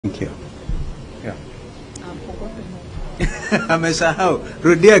Thank you. Yeah. Amesahau.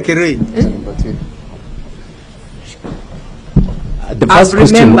 Rudia Kirui.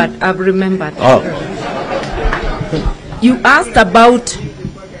 I've remembered. Oh. You asked about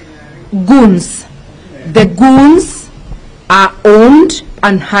goons. The goons are owned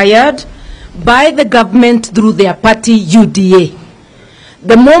and hired by the government through their party UDA.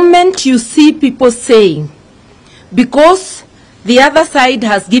 The moment you see people saying, because the other side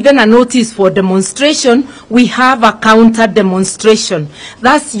has given a notice for demonstration, we have a counter demonstration.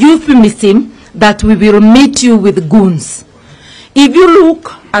 That's euphemism that we will meet you with goons. If you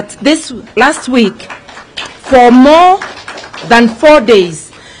look at this last week, for more than 4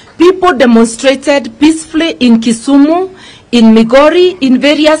 days, people demonstrated peacefully in Kisumu, in Migori, in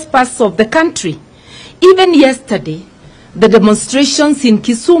various parts of the country. Even yesterday, the demonstrations in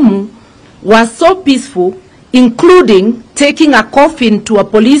Kisumu were so peaceful, including taking a coffin to a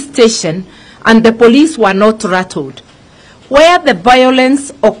police station, and the police were not rattled. Where the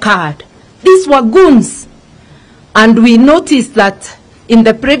violence occurred, these were goons. And we noticed that in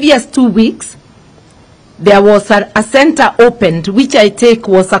the previous 2 weeks, there was a center opened, which I take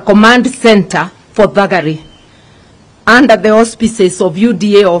was a command center for thuggery, under the auspices of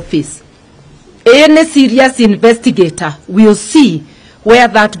UDA office. Any serious investigator will see where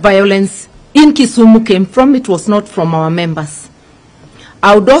that violence in Kisumu came from. It was not from our members.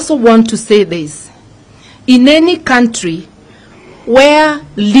 I would also want to say this. In any country where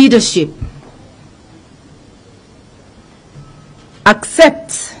leadership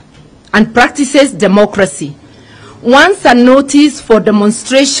accepts and practices democracy, once a notice for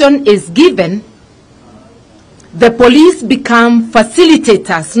demonstration is given, the police become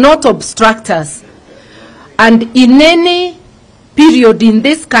facilitators, not obstructors. And in any period in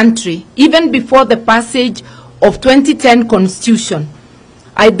this country, even before the passage of 2010 Constitution,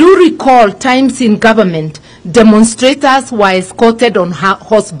 I do recall times in government, demonstrators were escorted on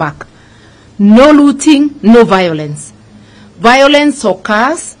horseback. No looting, no violence. Violence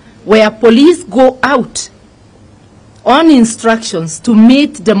occurs where police go out on instructions to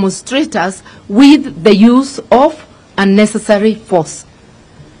meet demonstrators with the use of unnecessary force.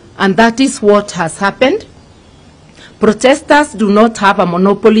 And that is what has happened. Protesters do not have a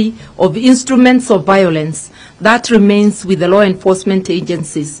monopoly of instruments of violence. That remains with the law enforcement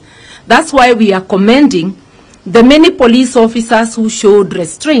agencies. That's why we are commending the many police officers who showed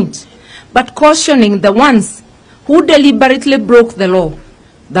restraint, but cautioning the ones who deliberately broke the law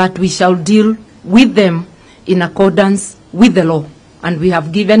that we shall deal with them in accordance with the law. And we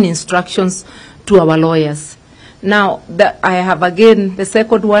have given instructions to our lawyers. Now, I have again, the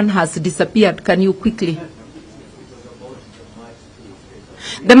second one has disappeared. Can you quickly?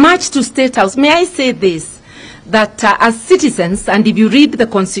 The march to State House. May I say this, that as citizens, and if you read the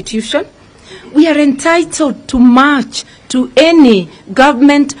Constitution, we are entitled to march to any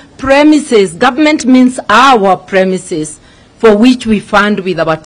government premises. Government means our premises, for which we fund with our